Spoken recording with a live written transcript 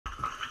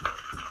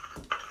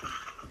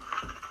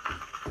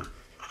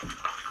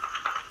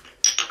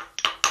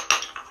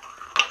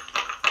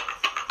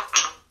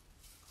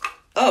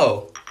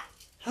Oh,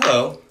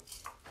 hello.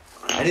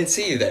 I didn't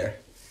see you there.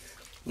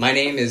 My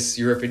name is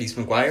Euripides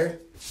Maguire.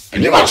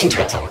 And you're watching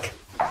Twit Talk.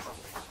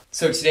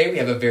 So today we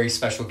have a very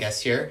special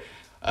guest here.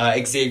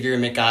 Xavier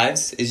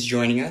McIves is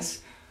joining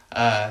us.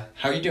 How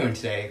are you doing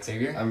today,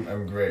 Xavier?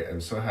 I'm great. I'm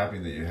so happy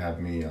that you have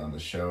me on the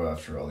show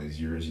after all these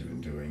years you've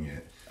been doing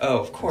it. Oh,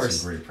 of course.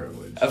 It's a great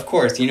privilege. Of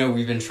course. You know,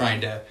 we've been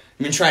trying to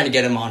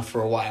get him on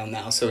for a while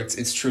now, so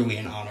it's truly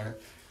an honor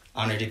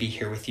to be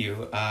here with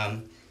you.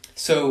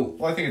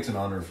 Well, I think it's an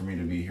honor for me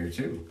to be here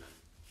too.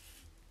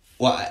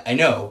 Well, I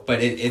know,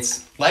 but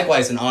it's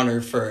likewise an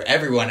honor for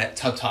everyone at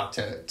Tub Talk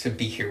to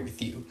be here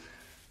with you.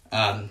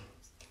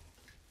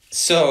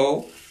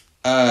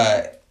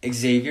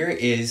 Xavier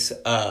is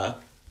a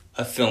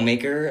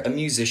filmmaker, a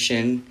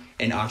musician,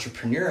 an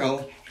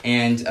entrepreneur,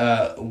 and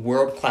a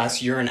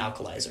world-class urine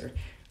alkalizer.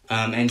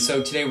 And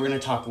so today we're going to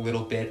talk a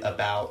little bit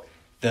about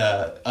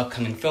the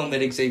upcoming film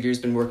that Xavier's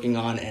been working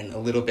on and a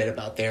little bit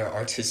about their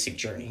artistic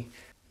journey.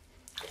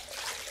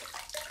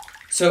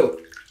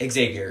 So,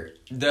 Xavier,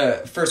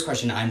 the first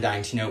question I'm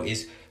dying to know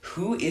is,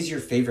 who is your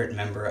favorite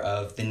member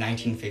of the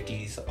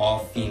 1950s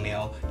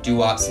all-female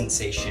doo-wop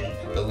sensation,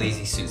 the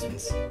Lazy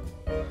Susans?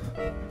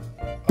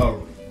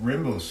 Oh,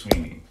 Rimbo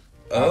Sweeney.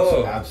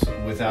 Oh.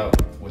 Without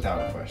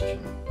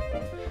question.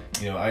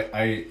 You know,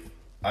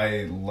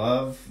 I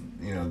love,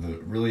 you know, the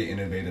really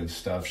innovative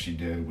stuff she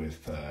did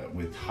with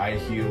high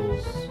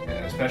heels,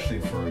 and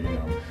especially for, you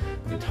know,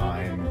 the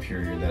time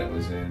period that it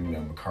was in, you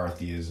know,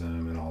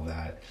 McCarthyism and all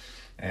that.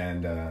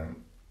 And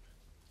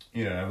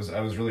you know, I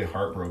was really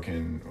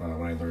heartbroken when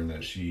I learned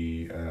that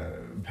she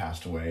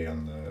passed away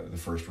on the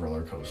first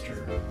roller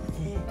coaster.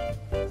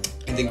 I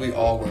think we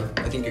all were.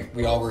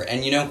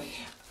 And, you know,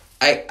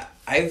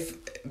 I've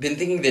been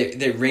thinking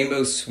that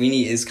Rainbow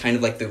Sweeney is kind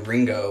of like the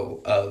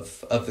Ringo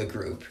of the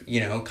group,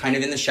 you know, kind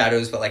of in the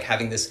shadows, but like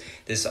having this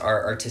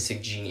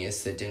artistic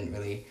genius that didn't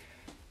really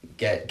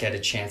get a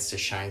chance to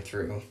shine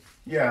through.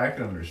 Yeah, I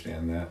can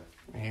understand that.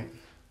 Right.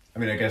 I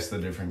mean, I guess the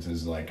difference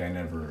is, like,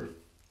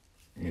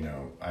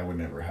 I would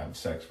never have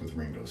sex with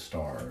Ringo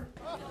Starr.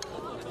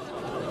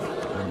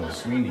 Ringo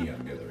Sweeney,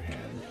 on the other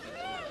hand.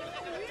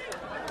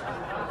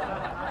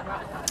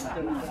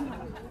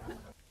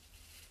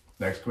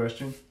 Next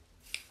question.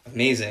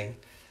 Amazing.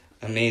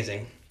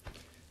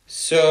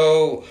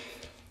 So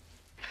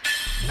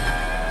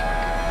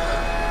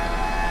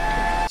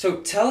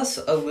tell us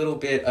a little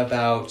bit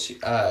about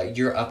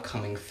your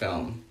upcoming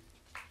film.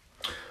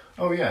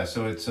 Oh yeah,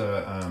 so it's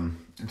an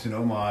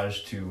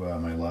homage to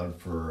my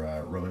love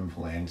for Roman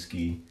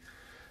Polanski.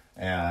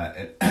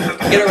 Can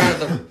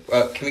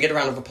we get a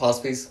round of applause,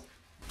 please?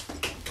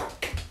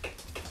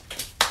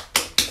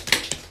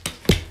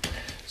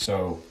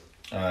 So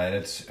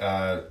its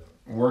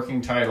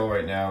working title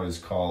right now is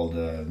called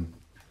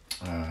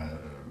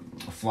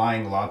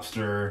Flying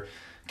Lobster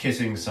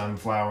Kissing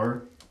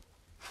Sunflower,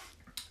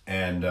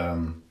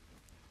 and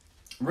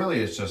really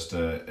it's just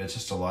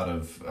a lot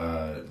of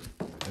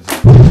it's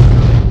a really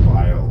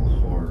vile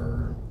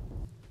horror,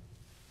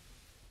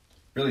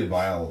 really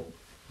vile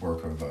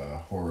work of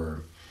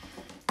horror,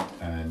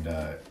 and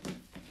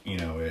you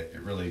know, it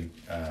really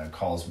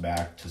calls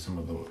back to some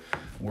of the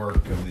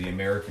work of the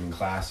American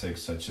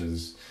classics such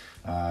as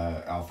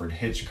Alfred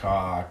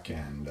Hitchcock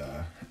and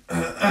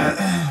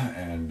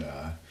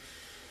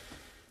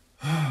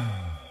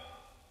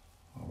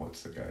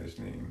what's the guy's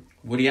name?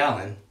 Woody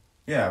Allen.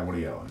 Yeah,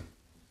 Woody Allen.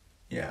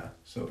 Yeah,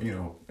 so, you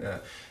know,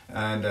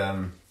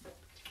 and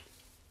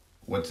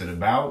what's it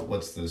about?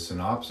 What's the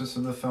synopsis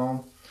of the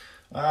film?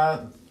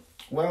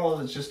 Well,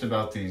 it's just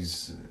about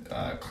these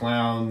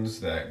clowns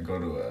that go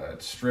to a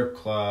strip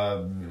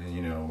club,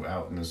 you know,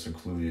 out in a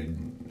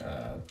secluded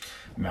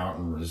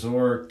mountain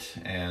resort,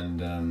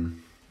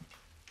 and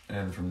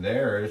from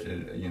there,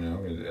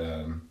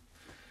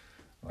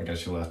 I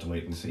guess you'll have to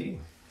wait and see.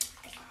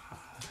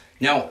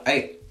 Now,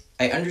 I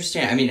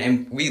understand. I mean,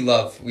 and we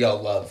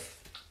all love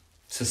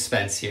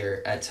suspense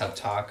here at Tub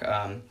Talk.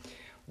 I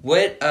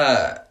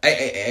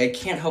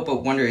can't help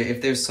but wonder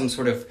if there's some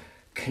sort of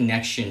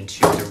connection to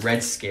the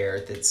Red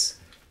Scare that's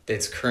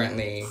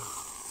currently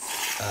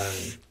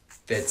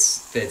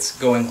that's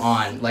going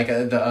on, like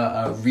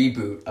a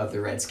reboot of the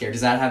Red Scare.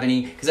 Does that have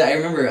any? Because I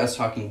remember us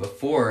talking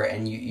before,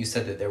 and you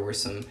said that there were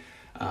some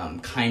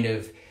kind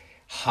of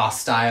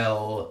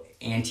hostile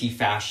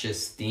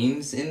anti-fascist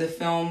themes in the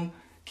film.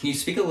 Can you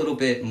speak a little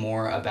bit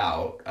more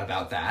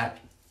about that?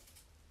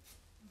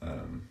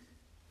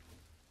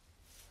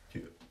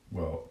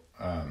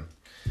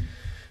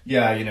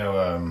 Yeah, you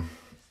know,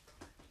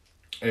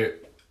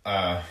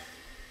 I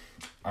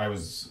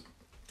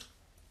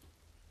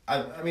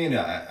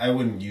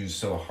wouldn't use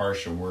so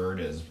harsh a word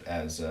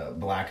as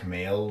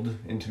blackmailed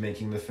into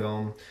making the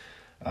film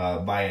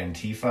by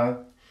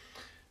Antifa.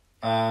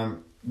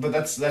 but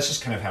that's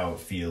just kind of how it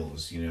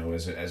feels,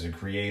 as a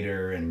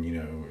creator, and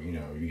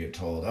you get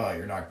told, oh,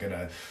 you're not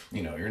gonna,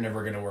 you're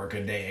never gonna work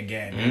a day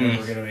again, you're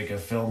never gonna make a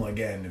film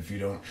again if you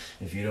don't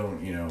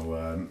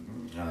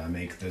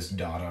make this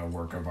Dada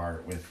work of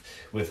art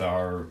with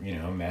our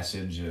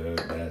message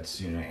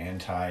that's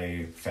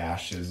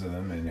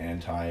anti-fascism and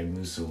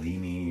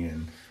anti-Mussolini,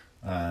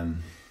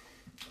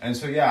 and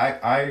so yeah,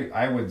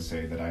 I would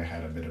say that I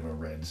had a bit of a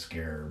Red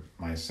Scare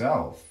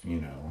myself,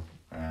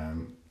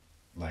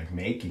 like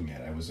making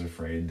it. I was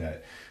afraid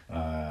that,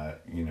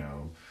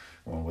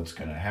 what's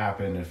going to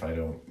happen if I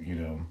don't,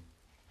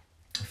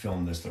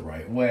 film this the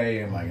right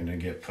way? Am I going to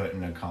get put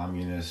in a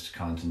communist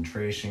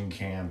concentration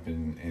camp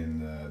in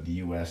the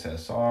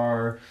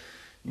USSR?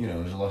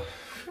 There's a lot,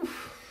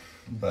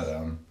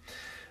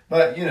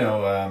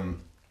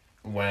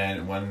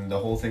 when the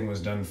whole thing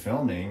was done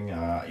filming,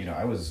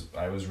 I was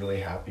really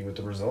happy with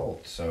the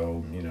result.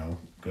 So,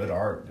 good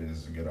art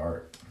is good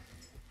art.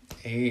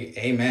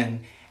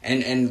 Amen.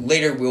 And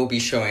later we'll be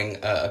showing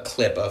a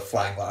clip of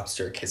Flying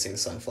Lobster kissing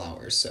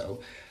sunflowers,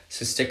 so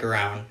stick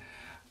around.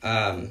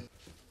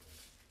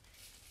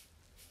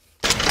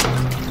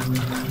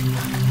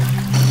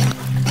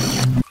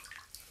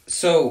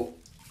 So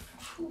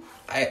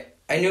I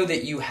know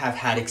that you have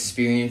had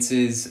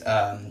experiences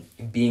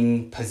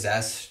being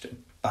possessed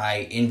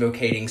by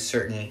invocating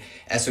certain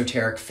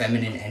esoteric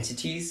feminine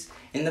entities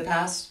in the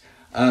past.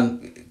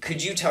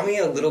 Could you tell me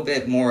a little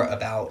bit more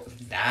about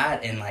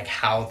that and like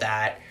how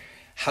that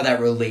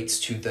relates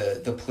to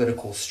the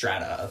political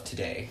strata of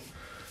today?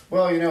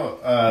 Well,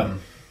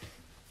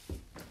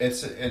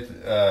 it's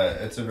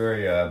a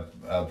very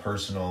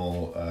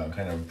personal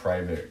kind of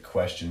private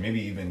question, maybe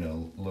even a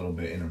little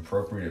bit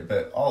inappropriate,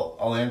 but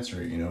I'll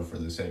answer it, for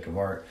the sake of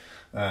art.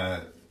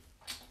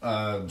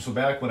 So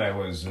back when I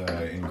was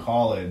in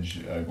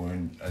college,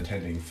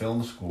 attending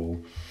film school,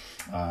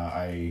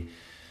 I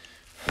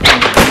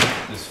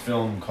this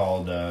film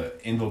called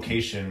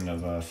Invocation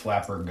of a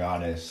Flapper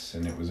Goddess,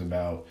 and it was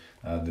about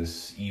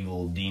this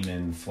evil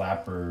demon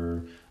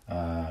flapper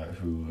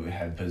who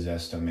had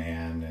possessed a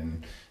man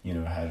and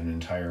had an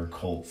entire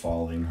cult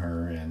following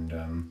her, and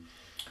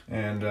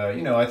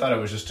I thought it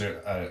was just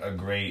a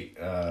great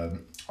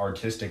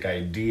artistic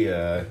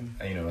idea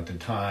at the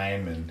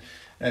time, and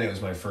it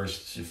was my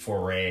first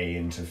foray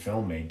into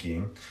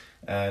filmmaking.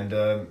 And,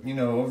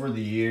 over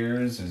the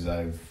years, as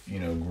I've,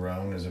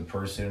 grown as a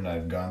person,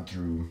 I've gone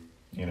through,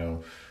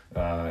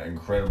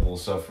 incredible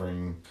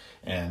suffering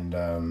and,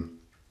 and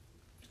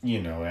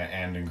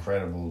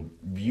incredible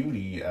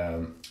beauty.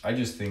 I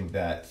just think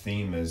that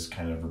theme has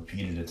kind of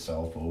repeated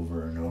itself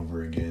over and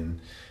over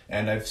again.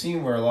 And I've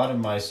seen where a lot of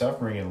my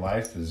suffering in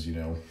life is,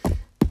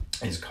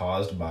 is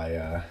caused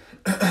by,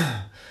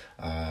 the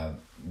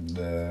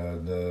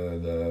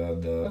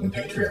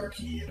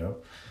patriarchy,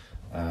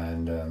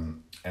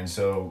 and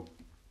so,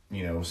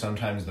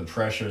 sometimes the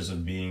pressures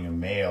of being a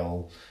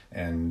male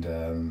and,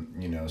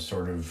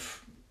 sort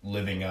of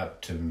living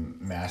up to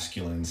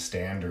masculine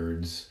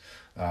standards,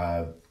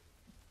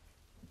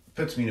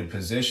 puts me in a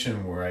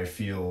position where I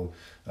feel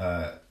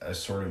a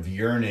sort of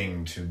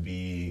yearning to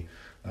be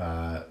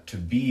a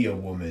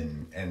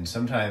woman, and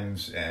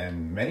sometimes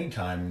and many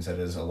times that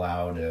has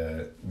allowed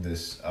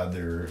this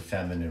other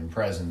feminine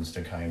presence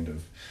to kind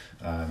of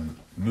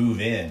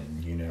move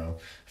in,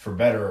 for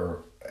better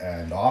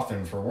and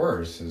often for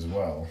worse as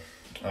well.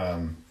 I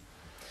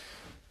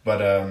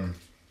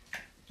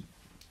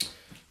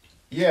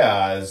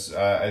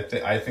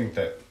think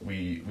that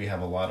we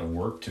have a lot of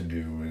work to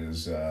do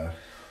as a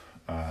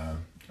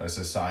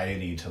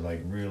society to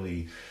like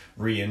really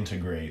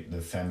reintegrate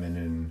the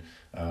feminine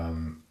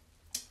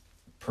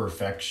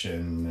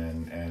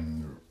perfection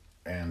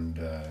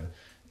and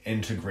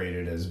integrate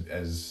it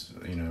as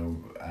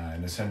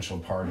an essential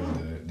part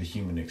of the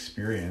human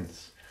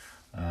experience,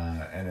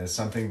 and it's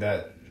something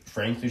that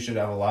frankly should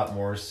have a lot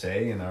more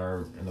say in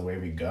the way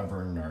we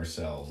govern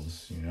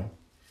ourselves.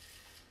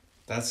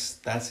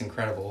 That's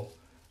incredible.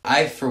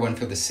 I for one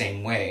feel the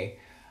same way.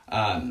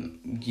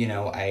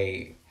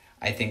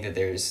 I think that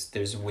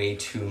there's way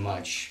too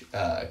much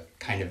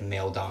kind of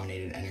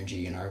male-dominated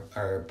energy in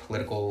our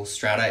political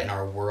strata, in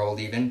our world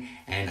even,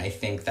 and I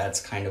think that's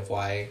kind of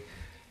why,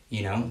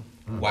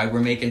 why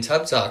we're making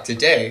Tub Talk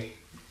today.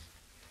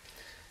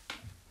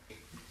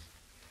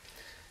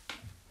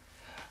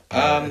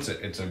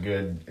 It's a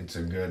good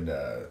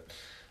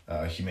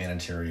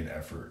humanitarian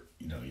effort.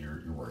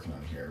 You're working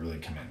on here. I really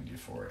commend you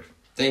for it.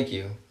 Thank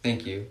you.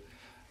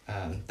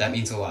 That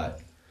means a lot.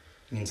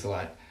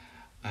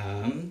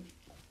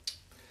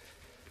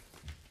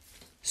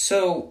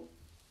 So,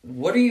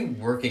 what are you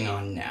working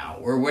on now,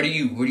 or what do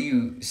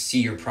you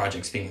see your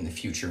projects being in the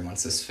future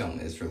once this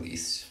film is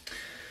released?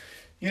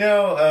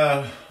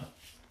 I've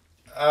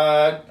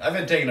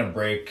been taking a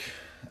break.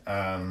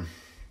 I've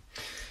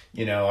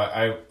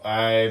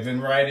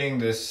been writing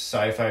this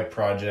sci-fi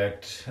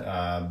project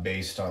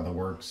based on the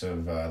works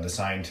of the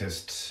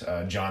scientist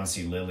John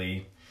C.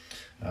 Lilly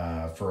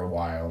for a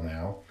while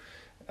now.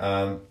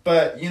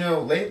 But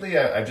lately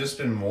I've just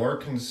been more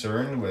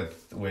concerned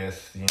with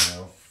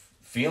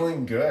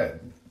feeling good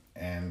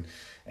and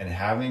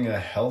having a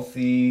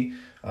healthy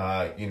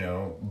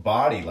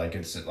body, like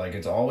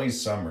it's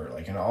always summer,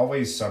 like an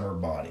always summer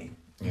body,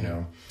 you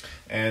know,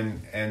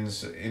 and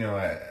so,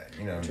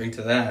 drink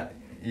to that.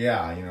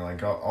 Yeah,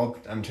 like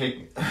I'm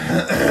taking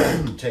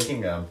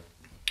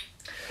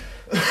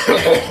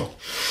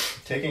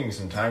taking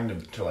some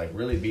time to like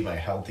really be my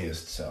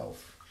healthiest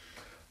self.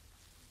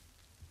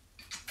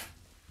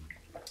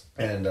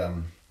 And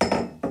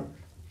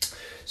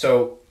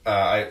so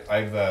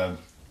I'm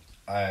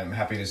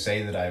happy to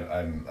say that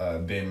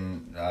I've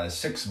been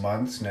 6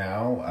 months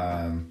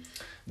now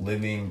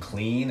living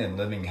clean and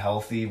living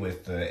healthy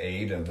with the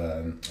aid of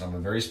a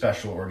very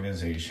special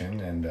organization.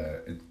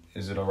 And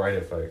is it all right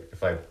if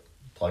I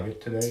plug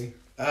it today?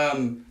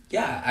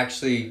 Yeah,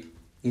 actually,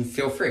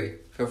 feel free.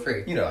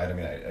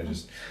 I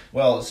just...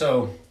 Well,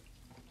 so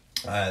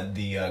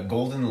the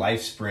Golden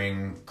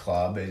Lifespring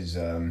Club is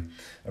a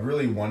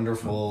really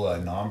wonderful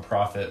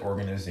nonprofit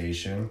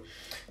organization.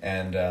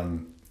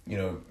 And,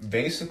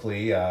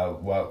 basically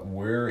what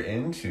we're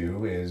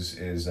into is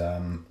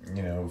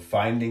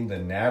finding the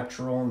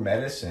natural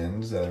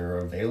medicines that are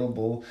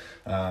available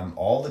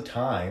all the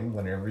time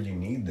whenever you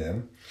need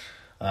them.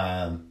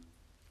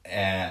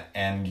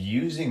 And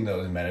using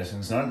those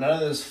medicines, none of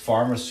this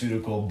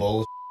pharmaceutical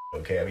bullshit.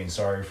 Okay, I mean,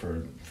 sorry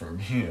for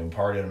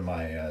pardon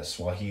my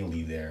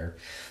Swahili there,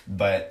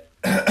 but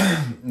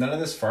none of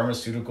this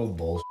pharmaceutical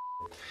bullshit.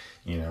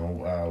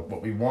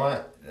 What we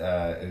want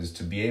is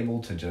to be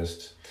able to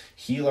just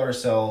heal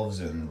ourselves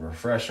and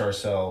refresh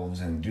ourselves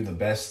and do the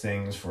best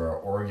things for our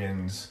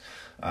organs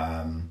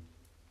that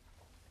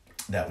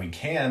we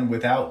can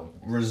without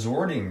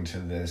resorting to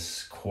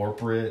this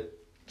corporate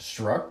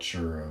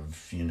structure of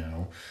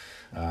fentanyl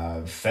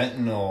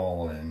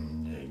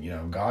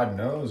and God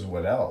knows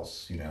what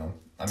else.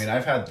 I mean,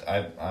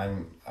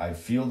 I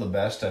feel the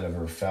best I've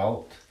ever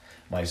felt.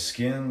 My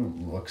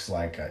skin looks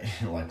like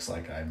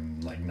I'm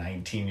like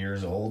 19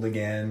 years old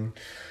again.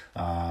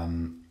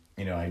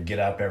 I get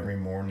up every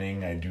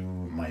morning, I do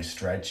my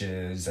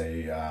stretches,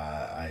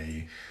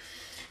 I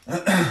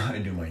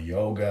do my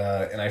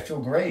yoga, and I feel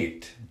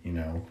great,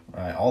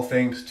 all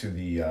thanks to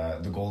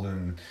the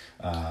Golden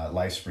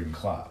Lifespring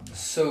Club.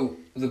 So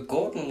the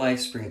Golden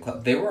Lifespring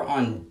Club, they were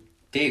on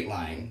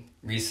Dateline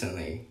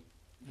recently,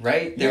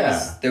 right?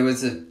 There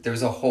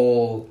was a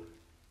whole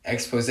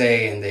expose,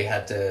 and they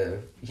had to,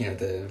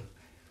 the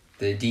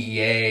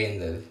DEA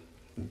and the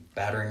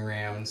battering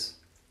rams.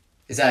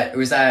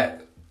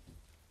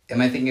 Am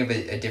I thinking of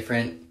a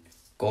different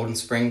Golden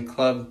Spring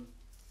Club?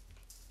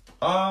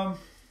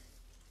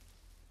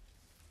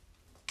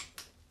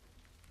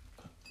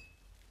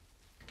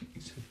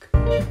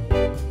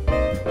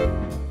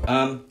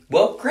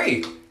 Well,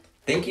 great.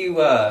 Thank you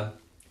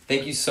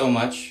so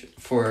much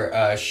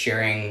for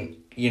sharing,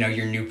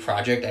 your new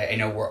project. I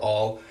know we're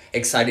all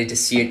excited to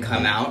see it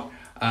come out,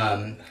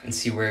 and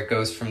see where it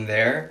goes from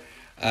there.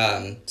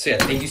 So yeah,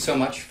 thank you so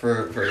much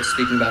for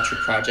speaking about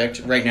your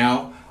project. Right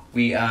now,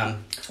 I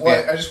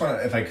just want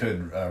to, if I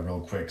could,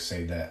 real quick,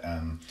 say that,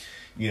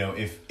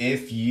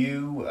 if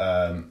you,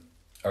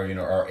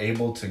 are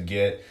able to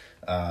get,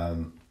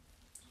 you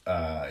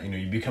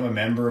become a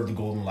member of the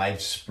Golden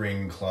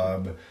Lifespring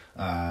Club,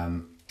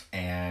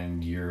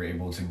 and you're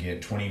able to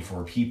get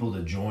 24 people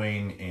to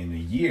join in a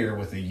year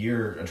with a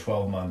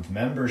 12-month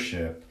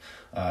membership,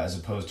 as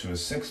opposed to a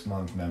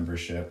 6-month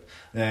membership,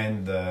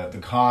 then the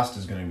cost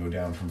is going to go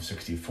down from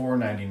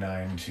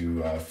 $64.99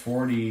 to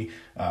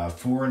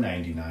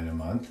 $44.99 a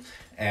month,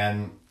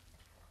 and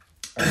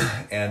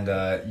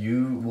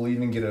you will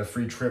even get a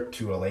free trip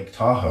to a Lake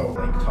Tahoe.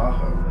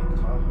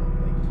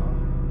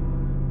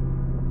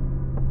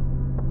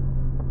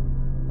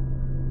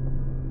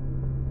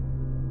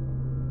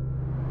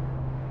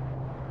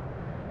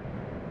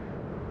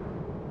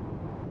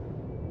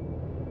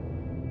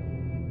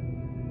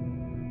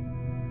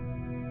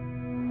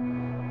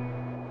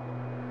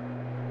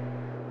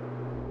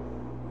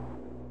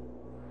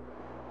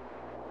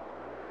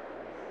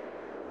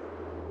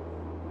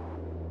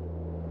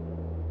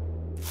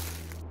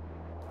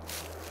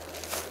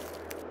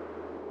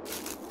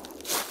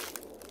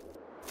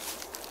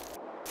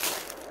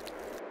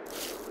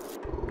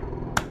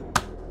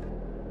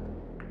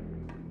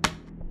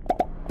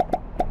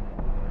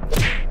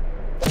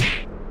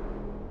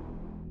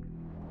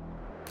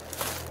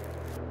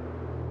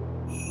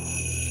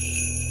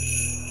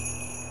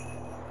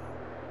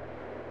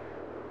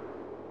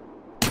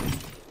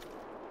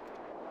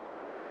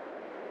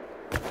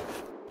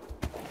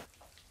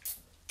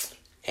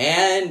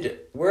 And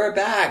we're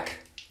back.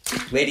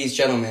 Ladies,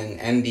 gentlemen,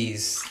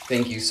 MBs,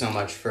 thank you so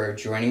much for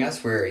joining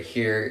us. We're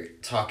here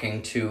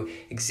talking to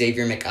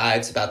Xavier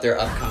McIves about their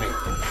upcoming...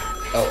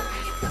 Oh.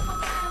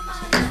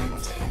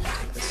 One second.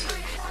 Take this.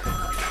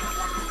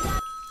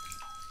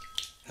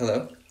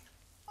 Hello?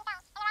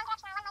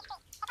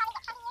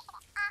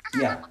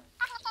 Yeah.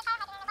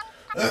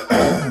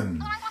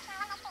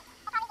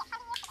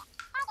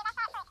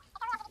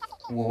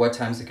 Well, what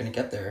time is it going to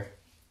get there?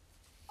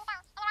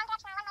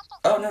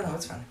 Oh, no,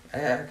 it's fine. I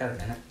got a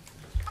minute.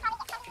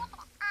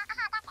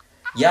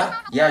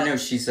 Yeah, no,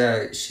 she's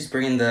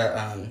bringing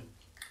the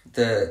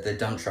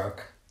dump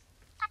truck.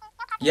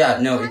 Yeah,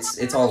 no,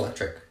 it's all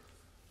electric.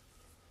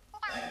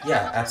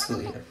 Yeah,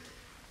 absolutely.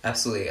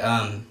 Absolutely.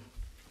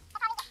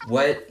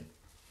 What?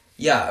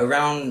 Yeah,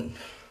 around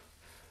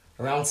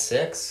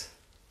 6.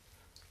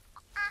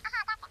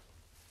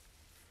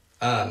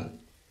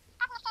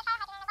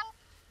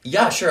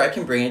 Yeah, sure, I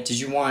can bring it. Did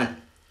you want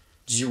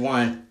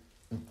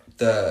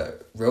the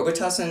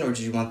Robitussin or did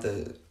you want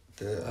did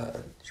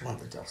you want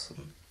the Delsum?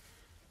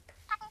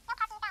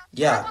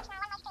 Yeah.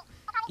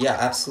 Yeah,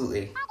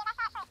 absolutely.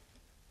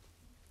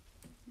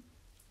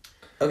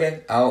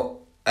 Okay, I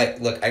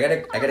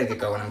gotta get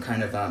going. I'm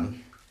kind of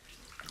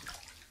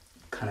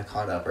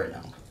caught up right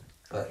now.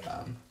 But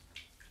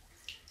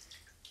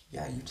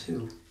yeah, you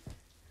too.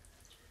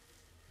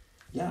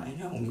 Yeah, I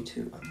know, me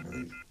too.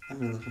 I'm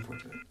really looking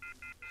forward to it.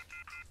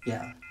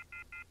 Yeah.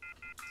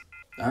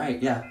 All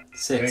right, yeah.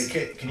 6.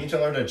 Can you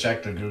tell her to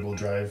check the Google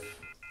Drive?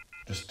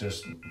 Just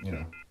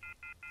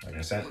like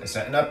I sent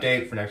an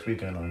update for next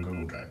weekend on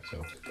Google Drive.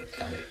 So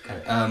Got it.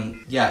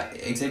 Yeah,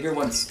 Xavier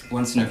wants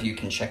to know if you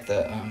can check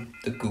the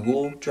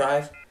Google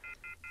Drive.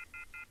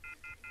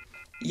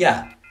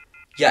 Yeah,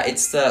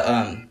 it's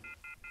the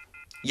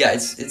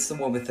it's the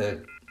one with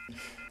the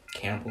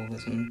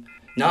cannibalism.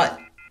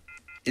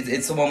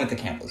 It's the one with the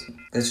cannibalism.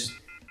 It's just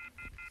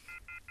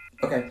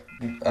okay.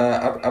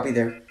 I'll be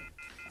there.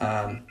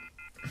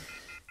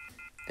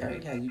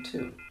 Yeah, you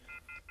too.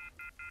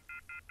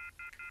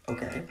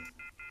 Okay.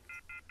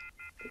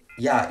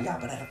 Yeah,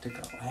 but I have to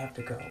go. I have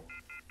to go.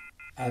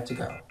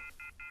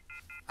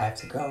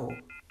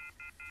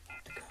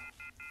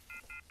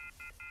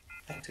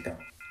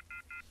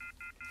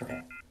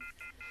 Okay.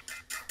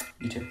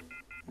 You too.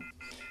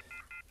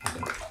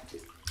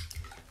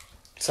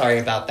 Sorry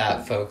about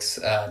that, folks.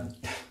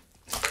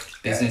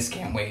 Business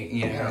can't wait.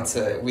 You know,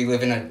 we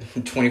live in a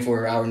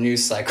 24-hour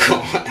news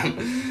cycle.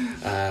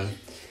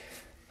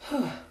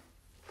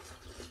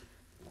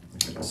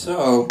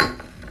 So,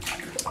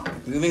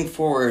 moving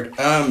forward,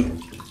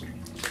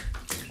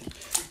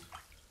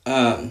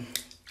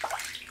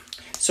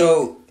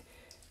 so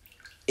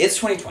it's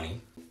 2020.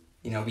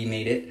 You know, we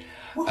made it.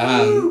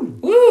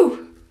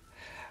 Woo!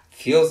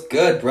 Feels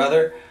good,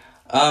 brother.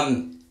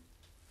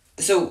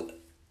 So,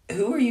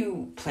 who are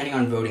you planning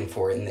on voting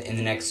for in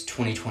the next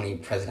 2020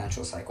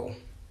 presidential cycle?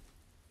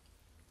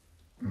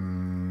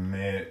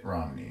 Mitt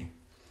Romney.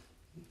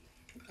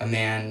 A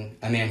man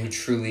who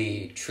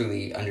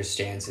truly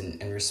understands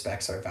and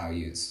respects our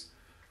values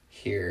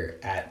here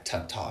at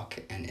Tub Talk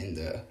and in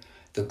the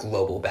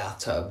global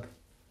bathtub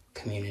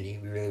community.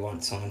 We really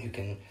want someone who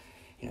can,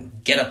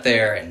 get up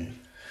there and.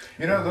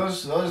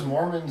 Those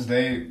Mormons,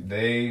 they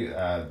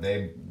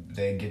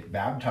get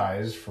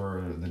baptized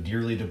for the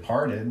dearly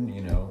departed.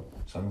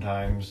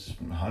 Sometimes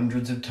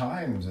hundreds of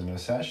times in a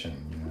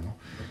session.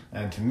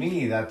 And to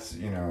me, that's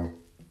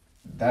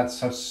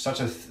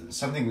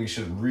something we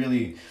should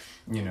really.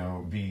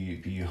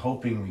 Be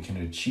hoping we can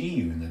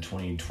achieve in the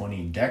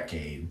 2020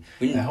 decade,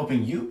 and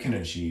hoping you can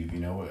achieve,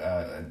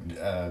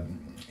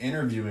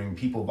 interviewing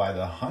people by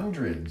the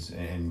hundreds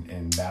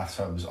in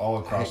bathtubs all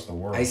across the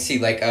world. I see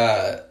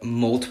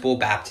multiple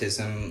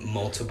baptism,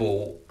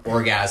 multiple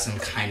orgasm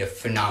kind of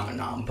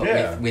phenomenon,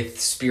 but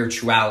with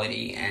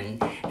spirituality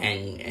and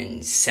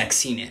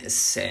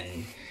sexiness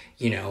and,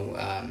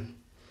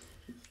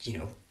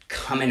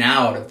 coming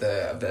out of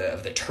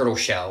the turtle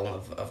shell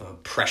of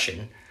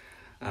oppression.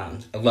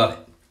 I love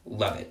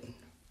it.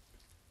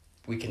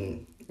 We're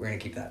gonna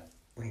keep that.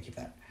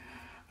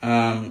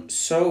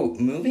 So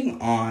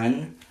moving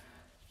on,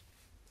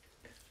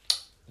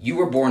 you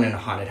were born in a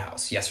haunted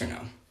house, yes or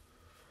no?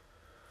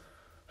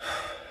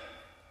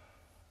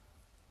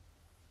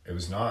 It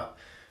was not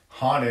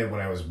haunted when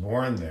I was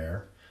born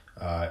there.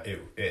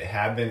 It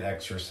had been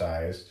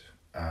exorcised,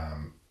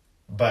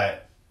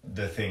 but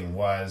the thing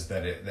was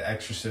that the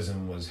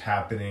exorcism was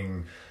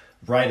happening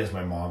right as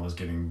my mom was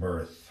giving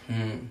birth.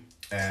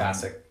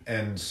 Classic.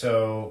 And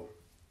so,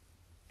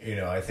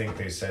 I think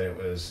they said it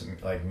was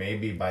like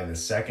maybe by the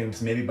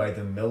seconds, maybe by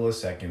the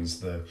milliseconds,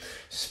 the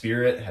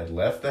spirit had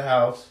left the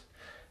house,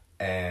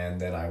 and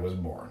then I was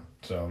born.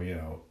 So,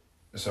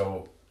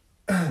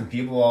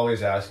 people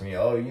always ask me,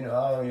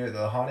 you're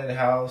the haunted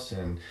house,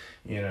 and,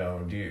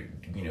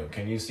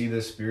 can you see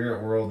the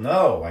spirit world?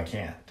 No, I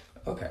can't.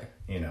 Okay.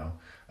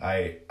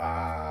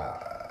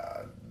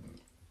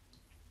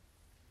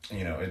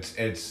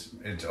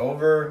 It's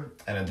over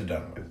and it's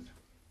done with.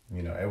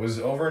 It was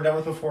over and done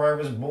with before I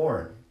was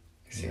born.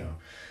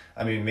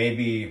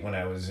 Maybe when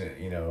I was,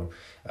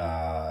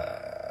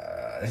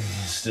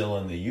 still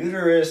in the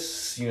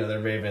uterus, there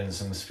may have been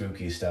some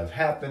spooky stuff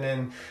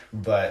happening,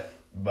 but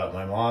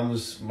my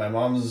mom's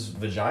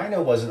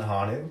vagina wasn't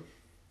haunted.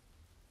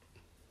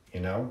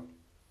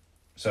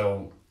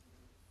 So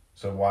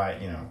why,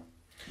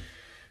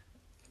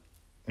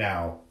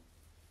 Now,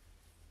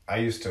 I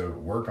used to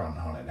work on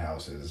haunted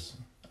houses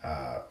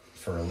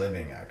for a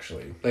living,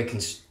 actually. Like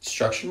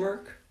construction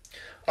work?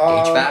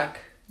 HVAC?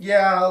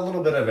 Yeah, a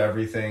little bit of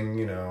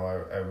everything.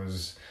 I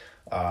was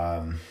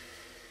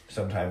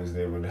sometimes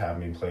they would have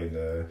me play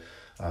the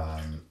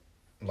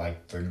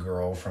like the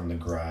girl from The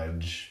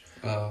Grudge.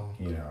 Oh.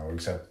 You know,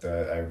 except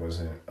that I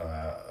wasn't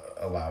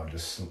allowed to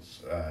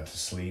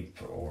sleep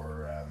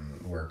or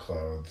wear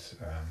clothes.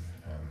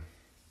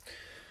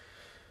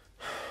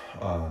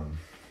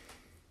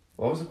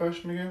 What was the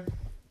question again?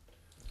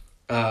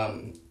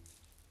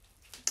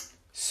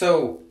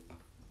 So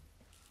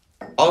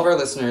all of our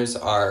listeners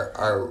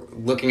are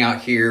looking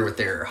out here with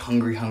their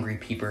hungry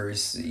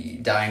peepers,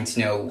 dying to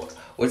know,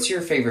 what's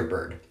your favorite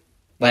bird?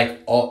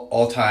 Like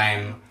all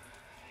time,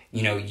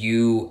 you know,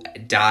 you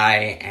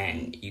die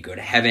and you go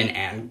to heaven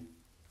and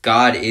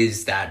God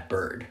is that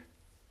bird.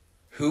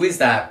 Who is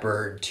that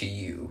bird to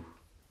you?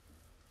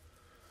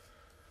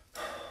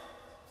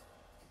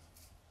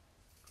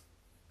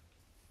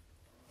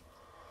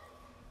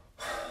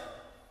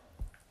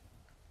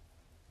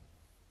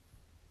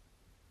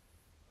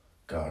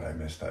 God, I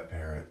miss that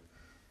parrot.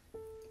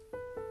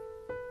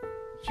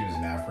 She was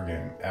an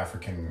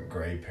African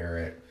gray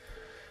parrot,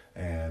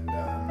 and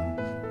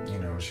you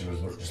know, she was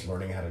just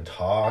learning how to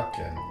talk,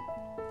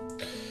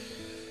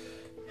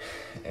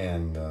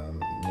 and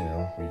you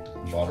know, we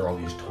bought her all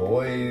these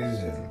toys,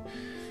 and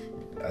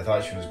I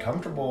thought she was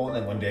comfortable. And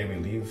then one day we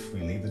leave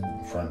the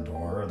front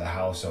door of the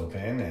house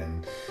open,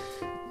 and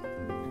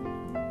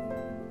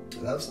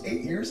that was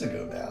 8 years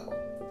ago now.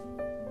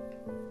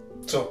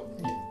 So,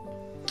 yeah,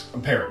 a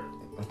parrot.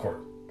 Of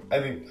course, I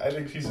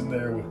think she's in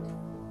there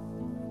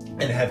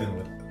in heaven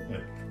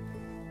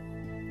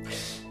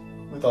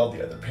with all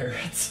the other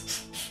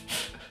parrots.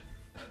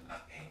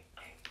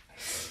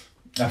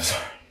 I'm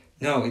sorry.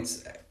 No,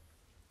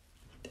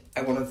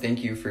 I want to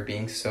thank you for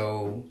being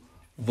so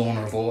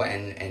vulnerable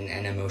and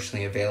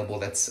emotionally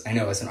available. I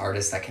know as an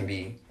artist that can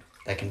be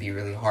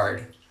really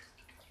hard.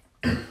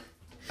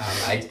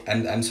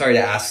 I'm sorry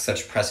to ask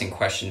such pressing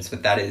questions,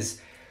 but that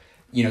is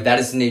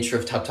the nature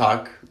of Tup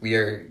Talk.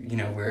 We're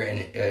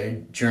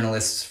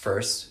journalists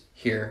first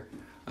here.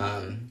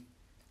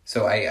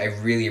 So I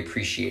really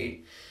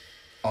appreciate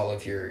all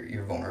of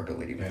your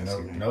vulnerability. Yeah,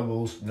 no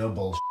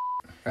bullshit.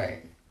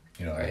 Right.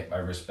 You know, right. I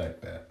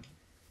respect that.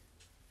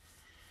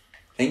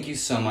 Thank you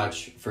so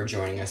much for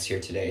joining us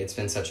here today. It's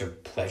been such a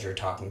pleasure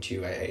talking to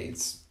you.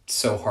 It's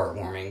so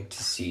heartwarming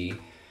to see,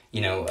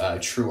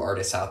 true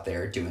artists out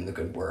there doing the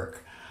good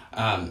work.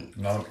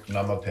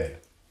 Namaste,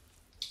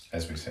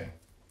 as we say.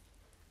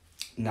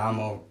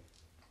 Namaste.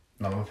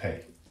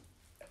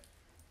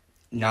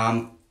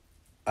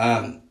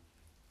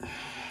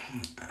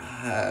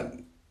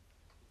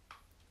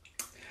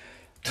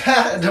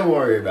 Don't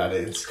worry about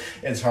it.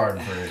 It's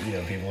hard for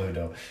people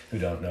who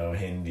don't know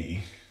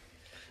Hindi.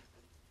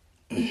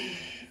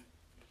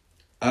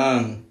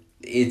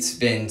 It's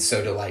been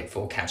so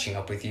delightful catching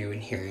up with you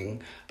and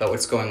hearing about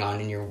what's going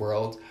on in your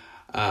world.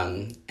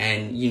 And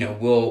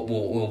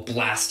we'll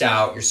blast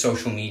out your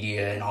social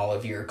media and all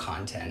of your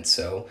content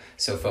so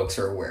folks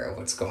are aware of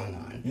what's going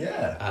on.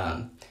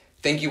 Yeah.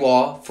 Thank you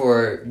all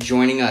for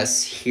joining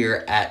us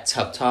here at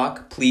Tup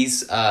Talk.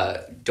 Please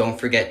don't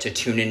forget to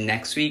tune in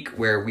next week,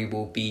 where we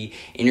will be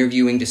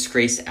interviewing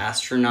disgraced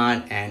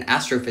astronaut and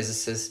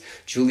astrophysicist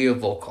Julia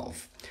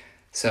Volkov.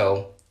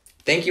 So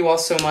thank you all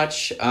so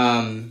much.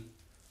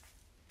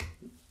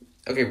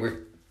 Okay,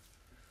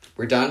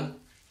 we're done.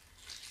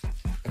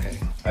 Okay.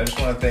 I just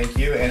want to thank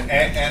you, and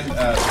the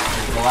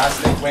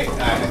last thing. Wait,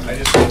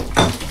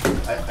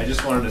 I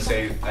just wanted to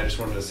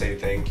say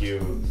thank you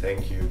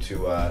to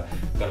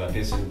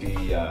Galapis and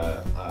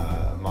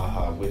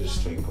Maha Wiz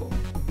Twinkle,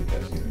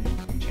 because you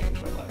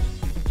changed my life.